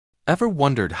Ever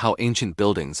wondered how ancient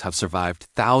buildings have survived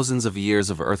thousands of years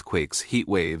of earthquakes, heat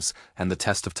waves, and the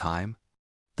test of time?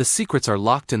 The secrets are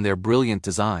locked in their brilliant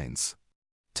designs.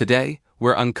 Today,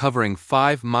 we're uncovering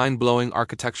 5 mind-blowing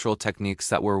architectural techniques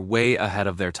that were way ahead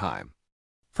of their time.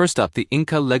 First up, the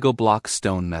Inca Lego block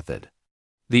stone method.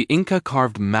 The Inca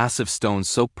carved massive stones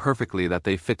so perfectly that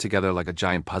they fit together like a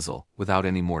giant puzzle, without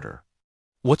any mortar.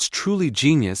 What's truly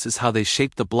genius is how they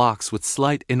shaped the blocks with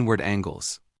slight inward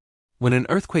angles. When an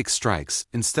earthquake strikes,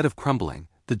 instead of crumbling,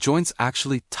 the joints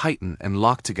actually tighten and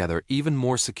lock together even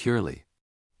more securely.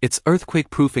 It's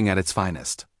earthquake-proofing at its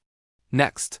finest.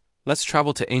 Next, let's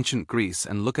travel to ancient Greece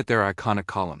and look at their iconic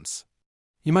columns.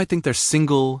 You might think they're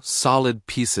single, solid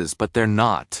pieces, but they're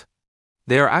not.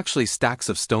 They are actually stacks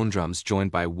of stone drums joined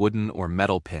by wooden or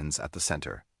metal pins at the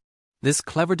center. This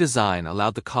clever design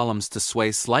allowed the columns to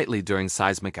sway slightly during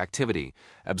seismic activity,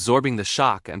 absorbing the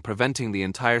shock and preventing the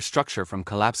entire structure from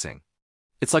collapsing.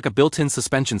 It's like a built-in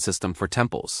suspension system for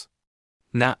temples.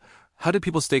 Now, how did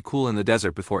people stay cool in the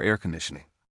desert before air conditioning?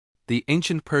 The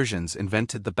ancient Persians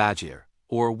invented the bagir,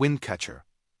 or wind catcher.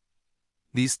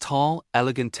 These tall,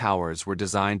 elegant towers were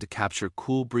designed to capture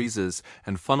cool breezes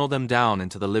and funnel them down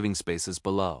into the living spaces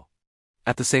below.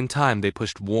 At the same time, they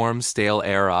pushed warm, stale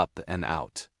air up and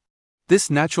out.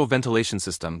 This natural ventilation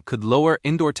system could lower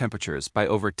indoor temperatures by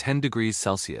over 10 degrees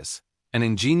Celsius, an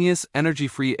ingenious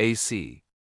energy-free AC.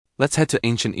 Let's head to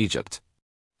ancient Egypt.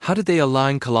 How did they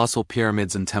align colossal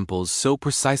pyramids and temples so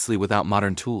precisely without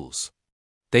modern tools?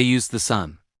 They used the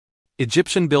sun.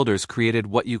 Egyptian builders created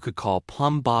what you could call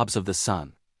plumb bobs of the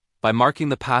sun. By marking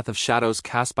the path of shadows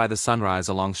cast by the sunrise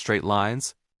along straight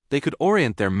lines, they could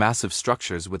orient their massive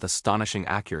structures with astonishing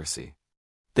accuracy.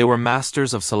 They were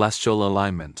masters of celestial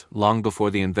alignment long before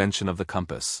the invention of the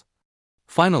compass.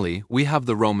 Finally, we have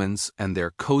the Romans and their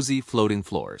cozy floating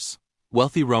floors.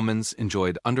 Wealthy Romans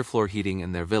enjoyed underfloor heating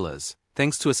in their villas,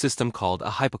 thanks to a system called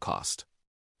a hypocaust.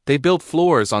 They built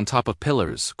floors on top of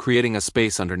pillars, creating a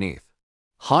space underneath.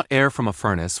 Hot air from a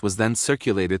furnace was then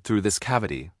circulated through this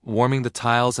cavity, warming the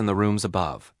tiles in the rooms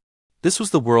above. This was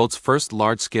the world's first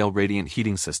large-scale radiant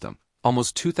heating system,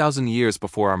 almost 2,000 years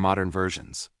before our modern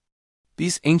versions.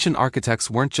 These ancient architects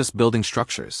weren't just building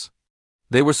structures.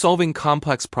 They were solving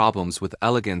complex problems with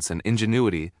elegance and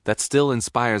ingenuity that still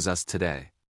inspires us today.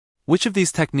 Which of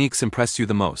these techniques impressed you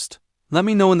the most? Let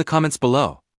me know in the comments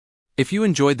below. If you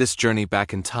enjoyed this journey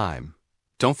back in time,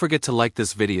 don't forget to like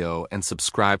this video and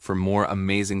subscribe for more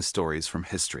amazing stories from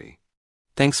history.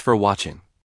 Thanks for watching.